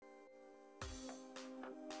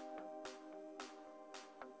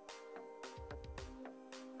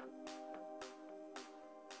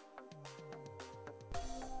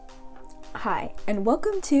Hi, and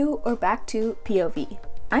welcome to or back to POV.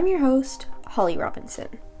 I'm your host, Holly Robinson.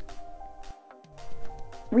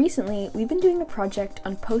 Recently, we've been doing a project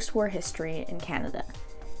on post-war history in Canada,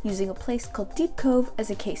 using a place called Deep Cove as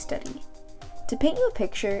a case study. To paint you a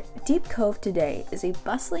picture, Deep Cove today is a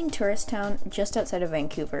bustling tourist town just outside of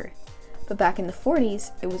Vancouver, but back in the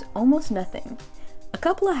 40s, it was almost nothing. A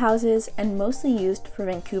couple of houses and mostly used for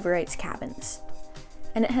Vancouverites' cabins.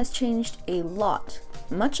 And it has changed a lot,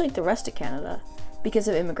 much like the rest of Canada, because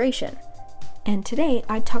of immigration. And today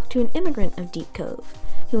I talked to an immigrant of Deep Cove,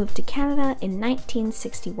 who moved to Canada in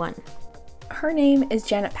 1961. Her name is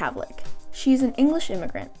Janet Pavlik. She's an English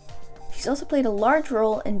immigrant. She's also played a large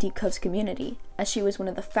role in Deep Cove's community, as she was one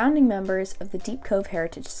of the founding members of the Deep Cove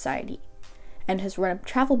Heritage Society, and has run a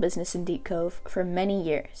travel business in Deep Cove for many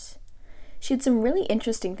years. She had some really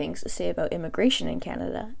interesting things to say about immigration in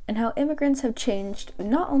Canada, and how immigrants have changed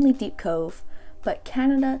not only Deep Cove, but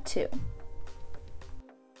Canada too.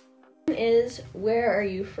 Where are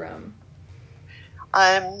you from?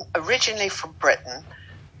 I'm originally from Britain,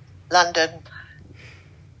 London.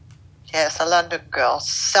 Yes, a London girl,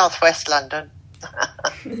 southwest London.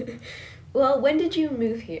 Well, when did you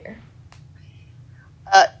move here?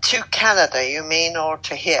 To Canada, you mean, or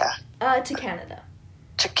to here? To Canada.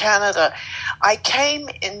 To Canada. I came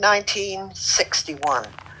in 1961.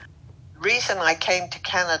 The reason I came to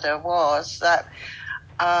Canada was that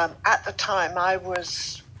at the time I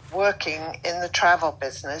was working in the travel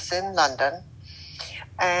business in London,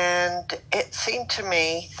 and it seemed to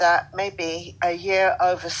me that maybe a year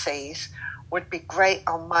overseas would be great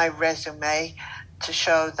on my resume to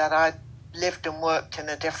show that I'd lived and worked in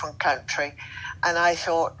a different country. And I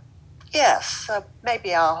thought, yes,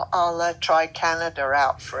 maybe I'll try Canada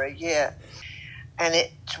out for a year. And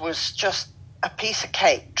it was just a piece of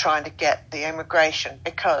cake trying to get the immigration,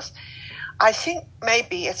 because I think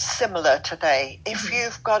maybe it's similar today. If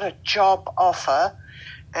you've got a job offer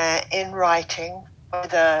in writing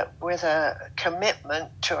with a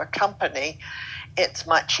commitment to a company, it's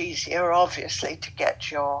much easier, obviously, to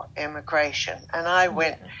get your immigration. And I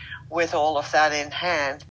went with all of that in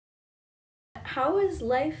hand. How is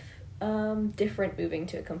life different moving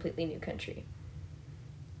to a completely new country?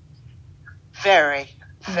 Very,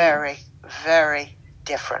 very, very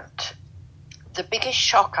different. The biggest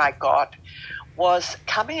shock I got was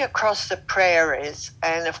coming across the prairies,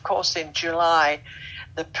 and of course in July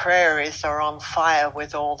the prairies are on fire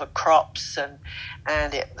with all the crops, and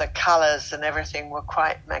the colours and everything were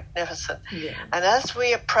quite magnificent. Yeah. And as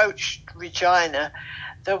we approached Regina,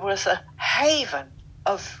 there was a haven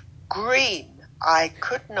of green. I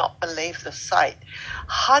could not believe the sight.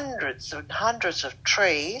 Hundreds and hundreds of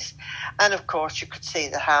trees, and of course you could see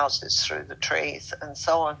the houses through the trees and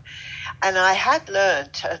so on. And I had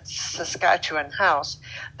learned at Saskatchewan House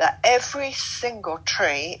that every single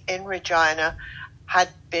tree in Regina had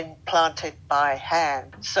been planted by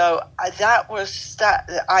hand. So I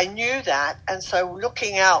knew that, and so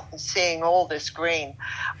looking out and seeing all this green,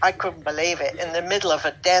 I couldn't believe it, in the middle of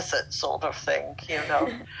a desert sort of thing,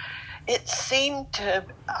 It seemed to,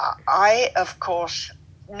 I, of course,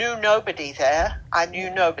 knew nobody there. I knew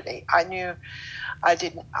nobody. I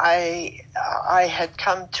had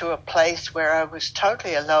come to a place where I was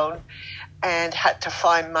totally alone and had to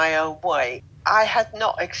find my own way. I had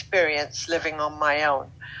not experienced living on my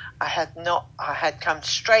own. I had come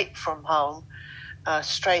straight from home,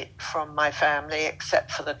 straight from my family, except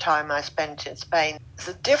for the time I spent in Spain.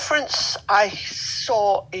 The difference I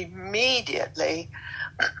saw immediately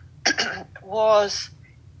was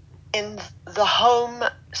in the home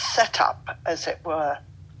setup, as it were.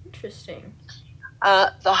 Interesting.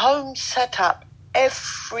 The home setup,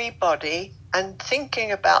 everybody, and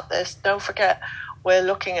thinking about this, don't forget, we're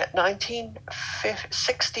looking at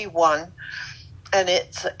 1961, and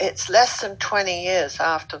it's less than 20 years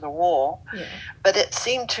after the war, but it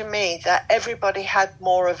seemed to me that everybody had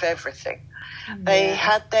more of everything. They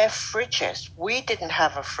had their fridges. We didn't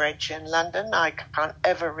have a fridge in London. I can't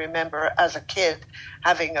ever remember as a kid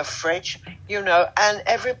having a fridge, and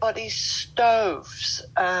everybody's stoves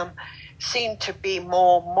seemed to be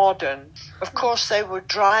more modern. Of course, they were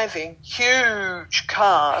driving huge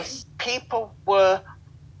cars. People were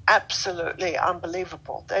absolutely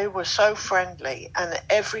unbelievable. They were so friendly, and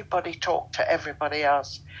everybody talked to everybody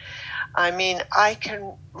else. I mean, I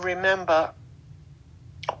can remember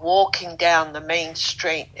walking down the main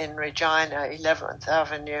street in Regina, 11th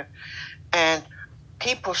Avenue, and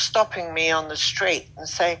people stopping me on the street and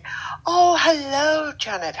saying, "Oh, hello,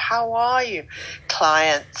 Janet, how are you?"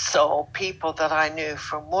 Clients or people that I knew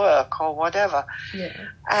from work or whatever. Yeah.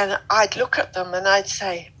 And I'd look at them and I'd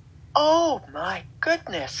say, oh my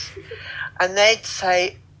goodness. And they'd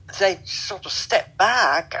sort of step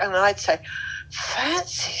back, and I'd say,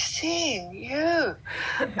 fancy seeing you.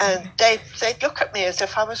 And they'd look at me as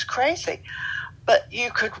if I was crazy. But you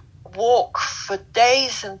could walk for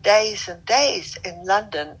days and days and days in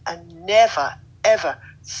London and never, ever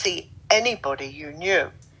see anybody you knew.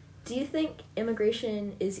 Do you think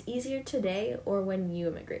immigration is easier today or when you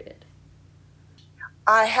immigrated?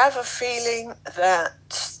 I have a feeling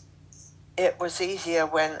that it was easier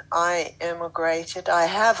when I immigrated. I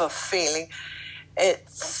have a feeling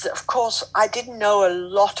of course, I didn't know a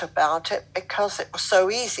lot about it because it was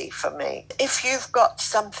so easy for me. If you've got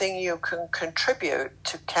something you can contribute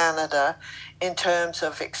to Canada in terms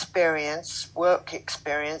of experience, work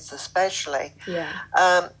experience especially,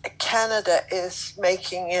 Canada is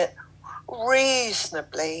making it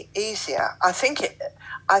reasonably easier. I think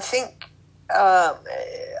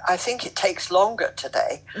it takes longer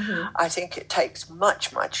today. Mm-hmm. I think it takes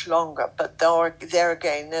much, much longer. But there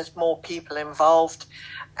again, there's more people involved,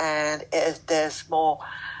 and there's more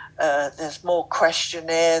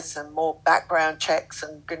questionnaires and more background checks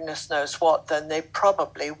and goodness knows what than there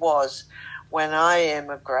probably was when I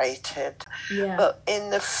immigrated. Yeah. But in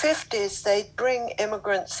the 50s, they'd bring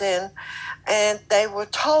immigrants in, and they were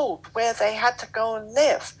told where they had to go and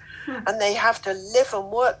live. And they have to live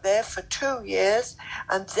and work there for 2 years,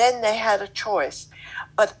 and then they had a choice.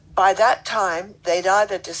 But by that time, they'd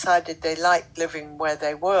either decided they liked living where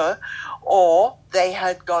they were, or they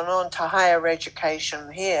had gone on to higher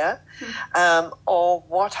education here, or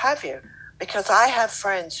what have you. Because I have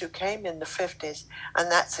friends who came in the 50s,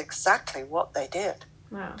 and that's exactly what they did.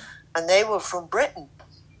 Wow. And they were from Britain.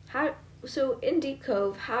 So in Deep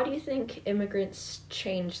Cove, how do you think immigrants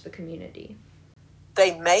changed the community?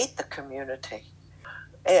 They made the community.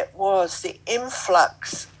 It was the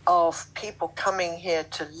influx of people coming here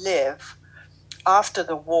to live after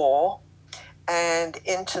the war and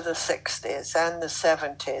into the 60s and the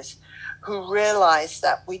 70s who realized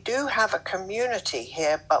that we do have a community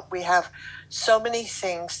here, but we have so many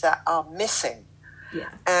things that are missing. Yeah.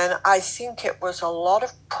 And I think it was a lot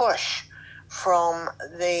of push from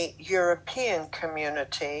the European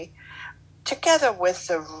community together with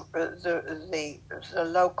the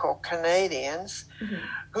local Canadians, mm-hmm.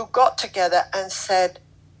 who got together and said,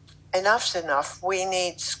 enough's enough. We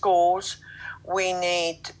need schools, we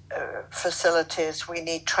need facilities, we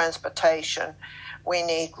need transportation, we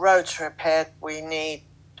need roads repaired, we need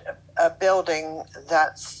a building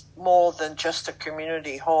that's more than just a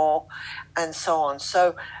community hall, and so on.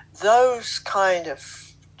 So those kind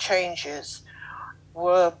of changes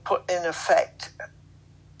were put in effect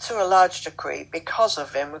to a large degree because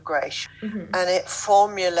of immigration, mm-hmm. and it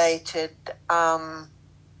formulated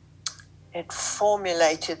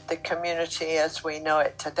the community as we know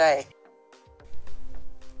it today.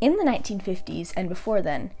 In the 1950s and before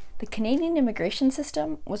then, the Canadian immigration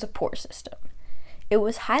system was a poor system. It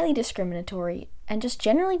was highly discriminatory and just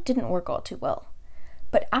generally didn't work all too well.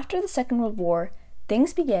 But after the Second World War,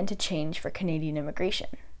 things began to change for Canadian immigration.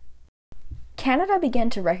 Canada began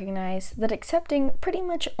to recognize that accepting pretty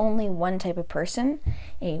much only one type of person,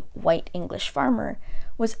 a white English farmer,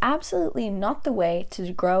 was absolutely not the way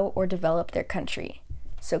to grow or develop their country.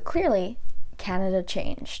 So clearly, Canada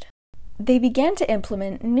changed. They began to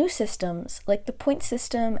implement new systems like the point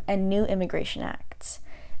system and new immigration acts.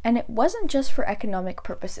 And it wasn't just for economic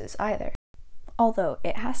purposes either. Although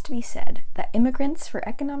it has to be said that immigrants for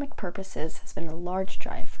economic purposes has been a large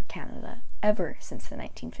drive for Canada ever since the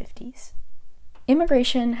 1950s.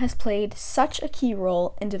 Immigration has played such a key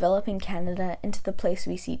role in developing Canada into the place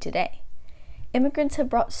we see today. Immigrants have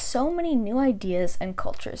brought so many new ideas and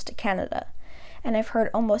cultures to Canada, and I've heard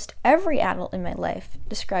almost every adult in my life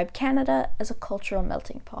describe Canada as a cultural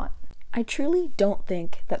melting pot. I truly don't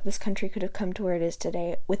think that this country could have come to where it is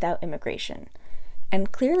today without immigration,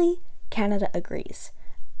 and clearly Canada agrees,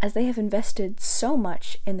 as they have invested so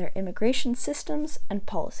much in their immigration systems and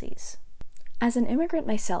policies. As an immigrant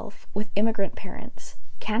myself, with immigrant parents,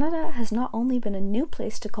 Canada has not only been a new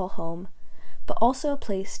place to call home, but also a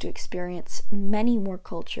place to experience many more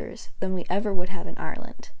cultures than we ever would have in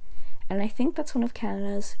Ireland. And I think that's one of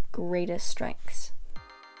Canada's greatest strengths.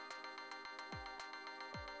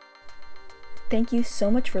 Thank you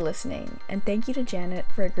so much for listening, and thank you to Janet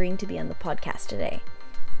for agreeing to be on the podcast today.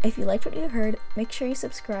 If you liked what you heard, make sure you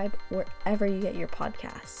subscribe wherever you get your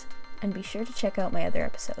podcasts, and be sure to check out my other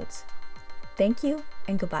episodes. Thank you,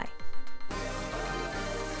 and goodbye.